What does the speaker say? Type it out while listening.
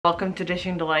Welcome to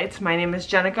Dishing Delights. My name is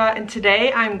Jenica and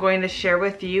today I'm going to share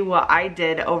with you what I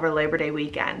did over Labor Day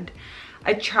weekend.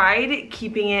 I tried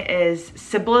keeping it as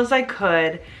simple as I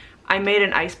could. I made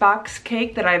an icebox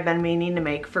cake that I've been meaning to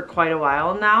make for quite a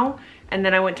while now. And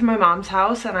then I went to my mom's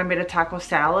house and I made a taco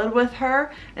salad with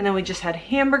her. And then we just had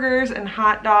hamburgers and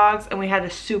hot dogs and we had a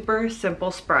super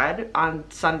simple spread on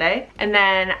Sunday. And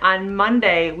then on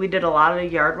Monday, we did a lot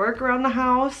of yard work around the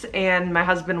house and my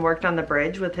husband worked on the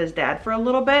bridge with his dad for a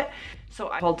little bit. So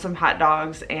I pulled some hot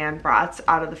dogs and brats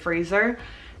out of the freezer.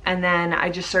 And then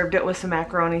I just served it with some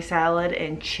macaroni salad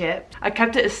and chips. I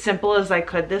kept it as simple as I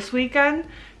could this weekend.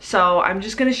 So I'm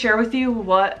just gonna share with you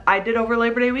what I did over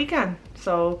Labor Day weekend.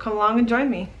 So come along and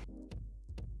join me.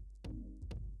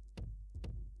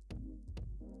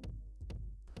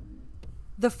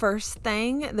 The first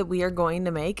thing that we are going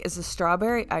to make is a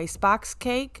strawberry icebox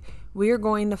cake. We are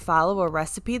going to follow a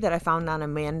recipe that I found on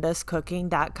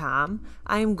amandascooking.com.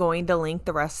 I am going to link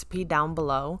the recipe down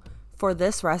below. For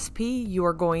this recipe, you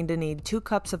are going to need 2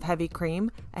 cups of heavy cream,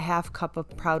 a half cup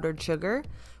of powdered sugar,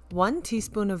 1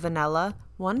 teaspoon of vanilla,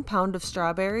 1 pound of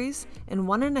strawberries, and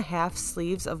 1.5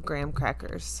 sleeves of graham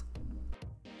crackers.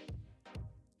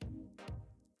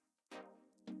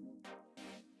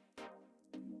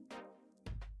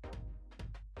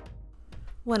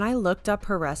 When I looked up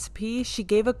her recipe, she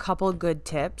gave a couple good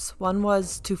tips. One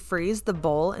was to freeze the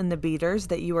bowl and the beaters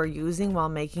that you are using while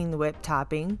making the whipped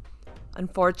topping.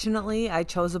 Unfortunately, I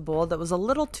chose a bowl that was a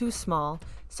little too small,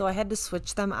 so I had to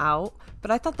switch them out,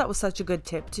 but I thought that was such a good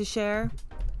tip to share.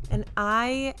 And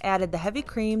I added the heavy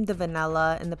cream, the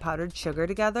vanilla, and the powdered sugar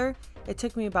together. It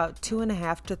took me about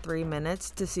 2.5 to 3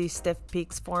 minutes to see stiff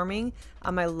peaks forming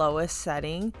on my lowest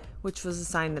setting, which was a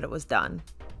sign that it was done.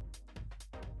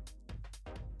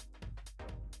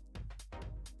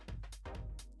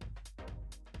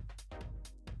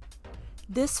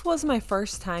 This was my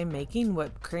first time making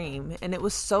whipped cream, and it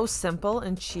was so simple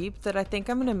and cheap that I think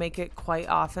I'm going to make it quite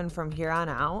often from here on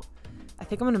out. I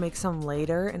think I'm going to make some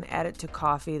later and add it to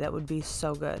coffee. That would be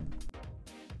so good.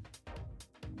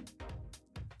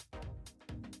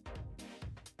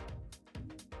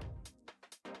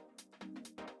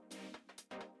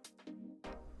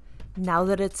 Now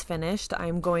that it's finished,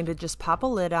 I'm going to just pop a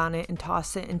lid on it and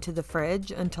toss it into the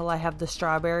fridge until I have the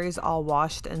strawberries all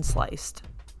washed and sliced.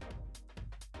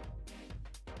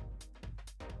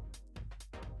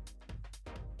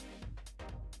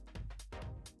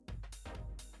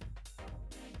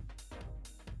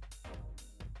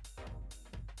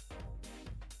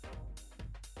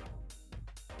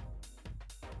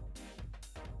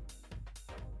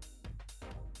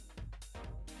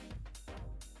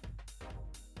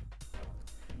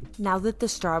 Now that the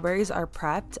strawberries are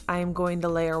prepped, I am going to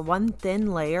layer one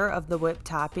thin layer of the whipped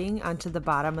topping onto the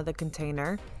bottom of the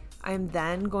container. I am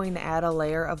then going to add a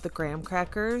layer of the graham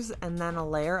crackers and then a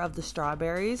layer of the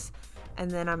strawberries. And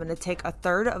then I'm going to take a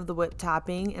third of the whipped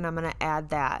topping and I'm going to add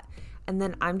that. And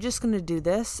then I'm just going to do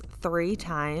this 3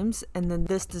 times and then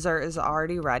this dessert is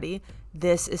already ready.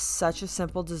 This is such a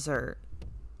simple dessert.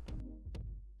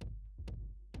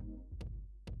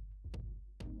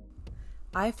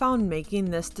 I found making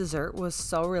this dessert was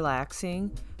so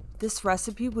relaxing. This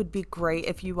recipe would be great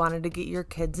if you wanted to get your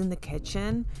kids in the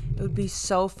kitchen. It would be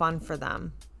so fun for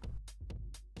them.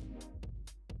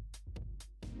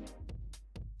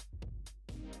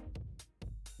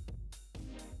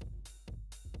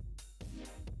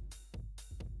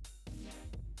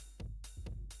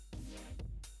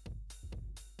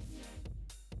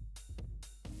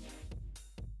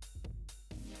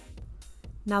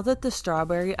 Now that the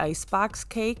strawberry icebox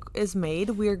cake is made,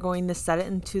 we are going to set it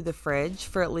into the fridge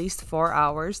for at least 4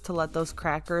 hours to let those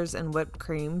crackers and whipped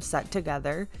cream set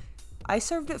together. I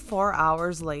served it 4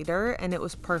 hours later and it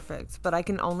was perfect, but I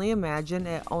can only imagine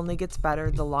it only gets better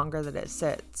the longer that it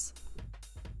sits.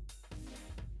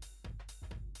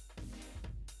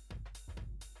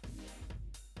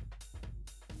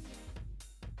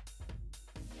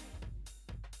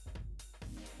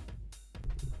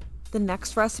 The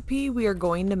next recipe we are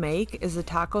going to make is a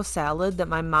taco salad that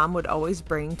my mom would always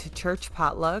bring to church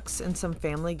potlucks and some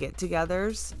family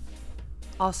get-togethers.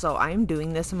 Also, I am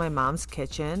doing this in my mom's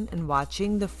kitchen and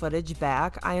watching the footage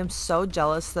back, I am so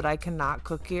jealous that I cannot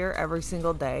cook here every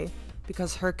single day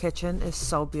because her kitchen is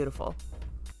so beautiful.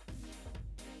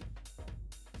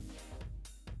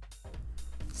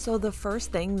 So the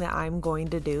first thing that I'm going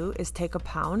to do is take a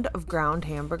pound of ground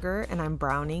hamburger and I'm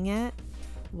browning it.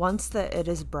 Once that it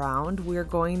is browned, we are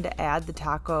going to add the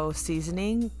taco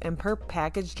seasoning, and per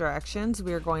package directions,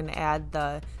 we are going to add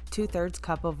the 2/3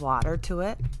 cup of water to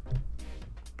it.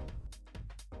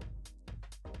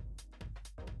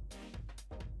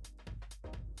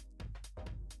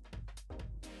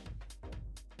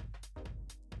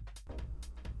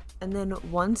 And then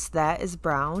once that is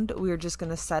browned, we're just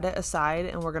gonna set it aside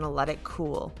and we're gonna let it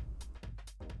cool.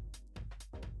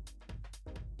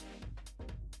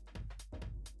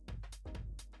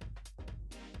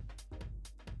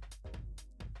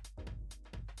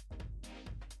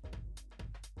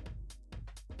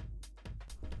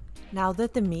 Now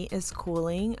that the meat is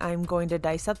cooling, I'm going to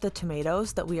dice up the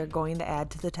tomatoes that we are going to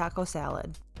add to the taco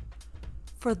salad.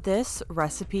 For this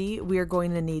recipe, we are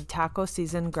going to need taco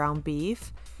seasoned ground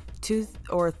beef, 2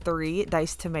 or 3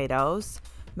 diced tomatoes,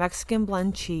 Mexican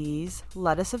blend cheese,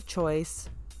 lettuce of choice,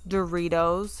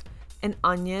 Doritos, an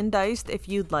onion diced if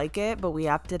you'd like it, but we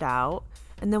opted out,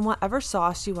 and then whatever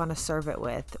sauce you want to serve it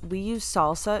with. We use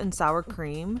salsa and sour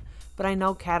cream, but I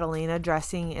know Catalina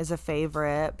dressing is a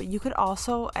favorite, but you could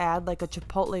also add like a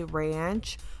chipotle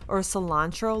ranch or a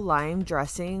cilantro lime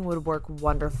dressing would work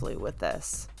wonderfully with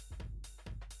this.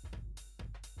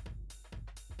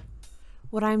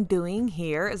 What I'm doing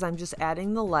here is I'm just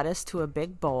adding the lettuce to a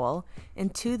big bowl,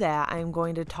 and to that I'm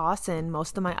going to toss in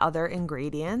most of my other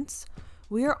ingredients.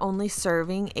 We are only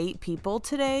serving 8 people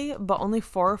today, but only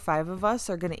 4 or 5 of us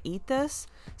are going to eat this,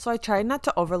 so I tried not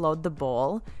to overload the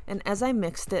bowl, and as I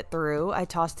mixed it through, I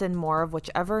tossed in more of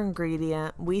whichever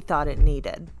ingredient we thought it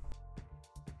needed.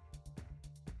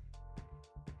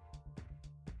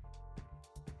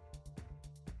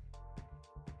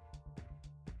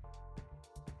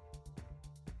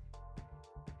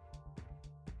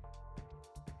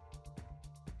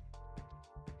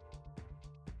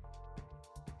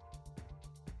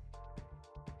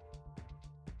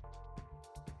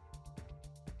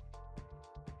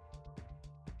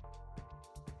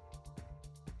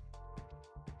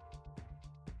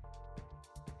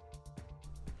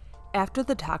 After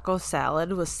the taco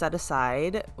salad was set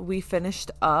aside, we finished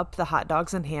up the hot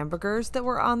dogs and hamburgers that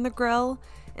were on the grill,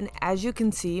 and as you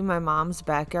can see, my mom's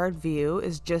backyard view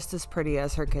is just as pretty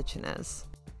as her kitchen is.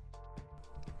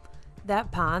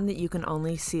 That pond that you can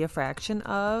only see a fraction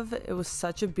of, it was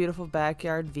such a beautiful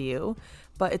backyard view,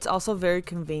 but it's also very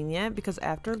convenient because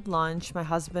after lunch, my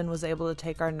husband was able to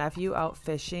take our nephew out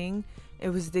fishing. It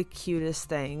was the cutest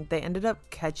thing. They ended up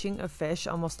catching a fish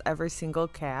almost every single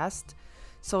cast.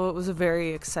 So it was a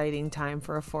very exciting time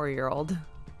for a 4-year-old.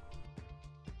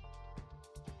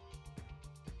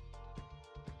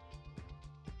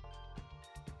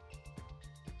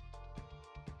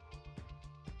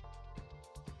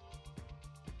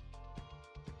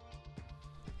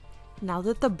 Now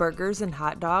that the burgers and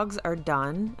hot dogs are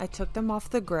done, I took them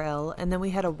off the grill and then we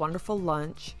had a wonderful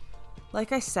lunch.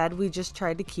 Like I said, we just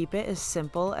tried to keep it as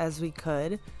simple as we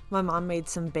could. My mom made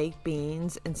some baked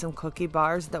beans and some cookie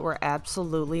bars that were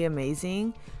absolutely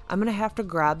amazing. I'm gonna have to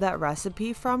grab that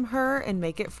recipe from her and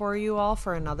make it for you all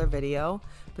for another video,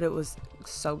 but it was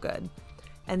so good.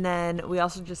 And then we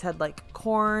also just had like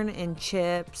corn and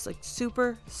chips, like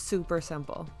super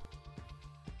simple.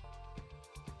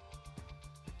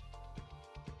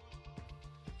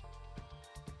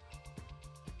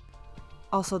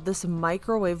 Also, this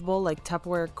microwavable, like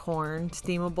Tupperware corn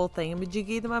steamable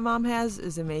thingamajiggy that my mom has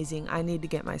is amazing. I need to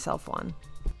get myself one.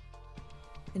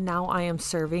 And now I am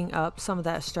serving up some of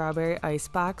that strawberry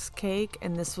icebox cake,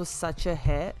 and this was such a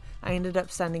hit. I ended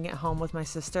up sending it home with my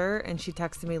sister, and she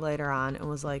texted me later on and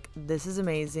was like, "This is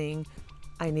amazing.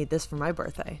 I need this for my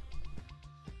birthday."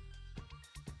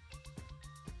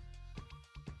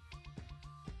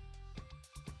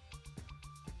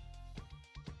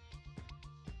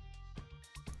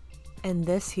 And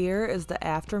this here is the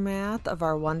aftermath of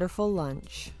our wonderful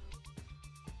lunch.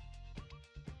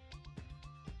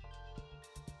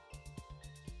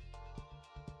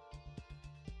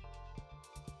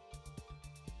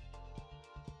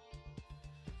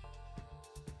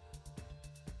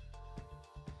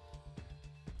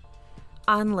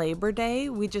 On Labor Day,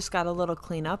 we just got a little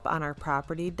cleanup on our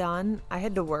property done. I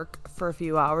had to work for a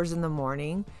few hours in the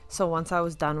morning, so once I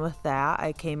was done with that,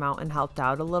 I came out and helped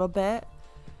out a little bit.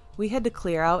 We had to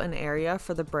clear out an area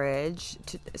for the bridge,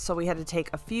 so we had to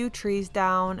take a few trees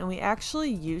down, and we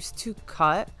actually used to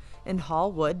cut and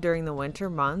haul wood during the winter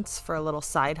months for a little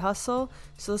side hustle,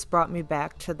 so this brought me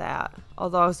back to that.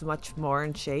 Although I was much more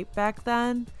in shape back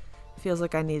then, it feels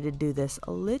like I need to do this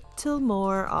a little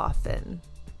more often.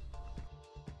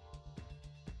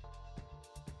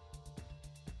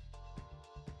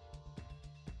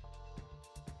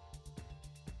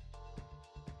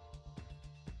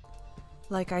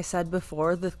 Like I said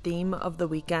before, the theme of the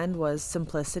weekend was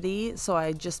simplicity, so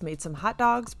I just made some hot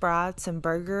dogs, brats, and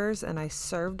burgers, and I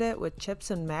served it with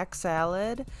chips and mac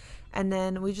salad, and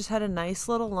then we just had a nice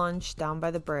little lunch down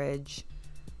by the bridge.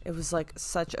 It was like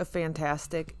such a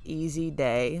fantastic, easy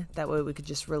day. That way we could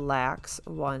just relax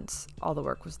once all the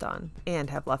work was done and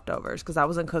have leftovers because I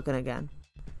wasn't cooking again.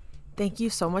 Thank you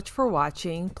so much for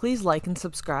watching. Please like and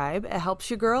subscribe. It helps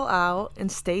your girl out,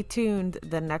 and stay tuned.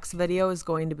 The next video is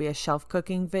going to be a shelf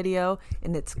cooking video,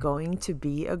 and it's going to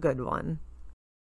be a good one.